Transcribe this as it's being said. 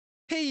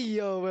Hey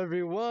yo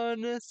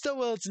everyone,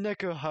 Thoelt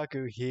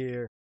Nekohaku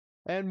here,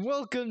 and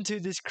welcome to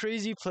this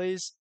crazy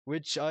place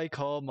which I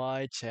call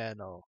my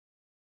channel.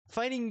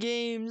 Fighting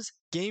games,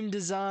 game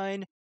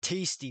design,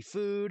 tasty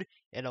food,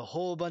 and a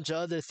whole bunch of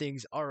other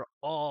things are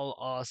all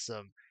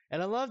awesome,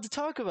 and I love to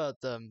talk about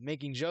them,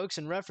 making jokes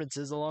and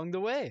references along the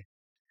way.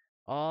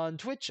 On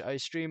Twitch, I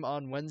stream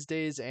on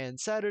Wednesdays and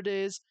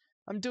Saturdays.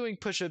 I'm doing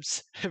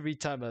push-ups every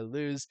time I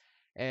lose,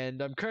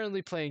 and I'm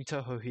currently playing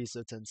Touhou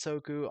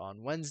Tensoku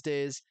on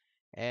Wednesdays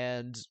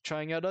and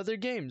trying out other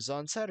games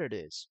on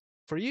Saturdays.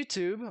 For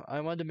YouTube,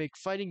 I want to make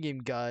fighting game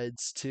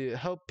guides to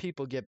help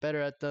people get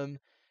better at them,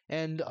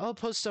 and I'll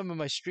post some of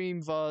my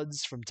stream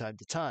VODs from time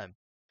to time.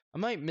 I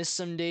might miss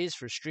some days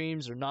for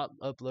streams or not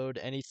upload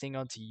anything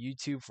onto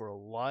YouTube for a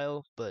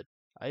while, but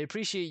I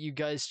appreciate you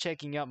guys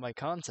checking out my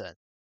content.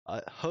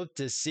 I hope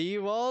to see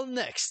you all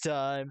next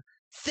time.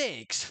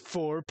 Thanks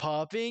for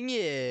popping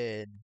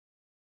in.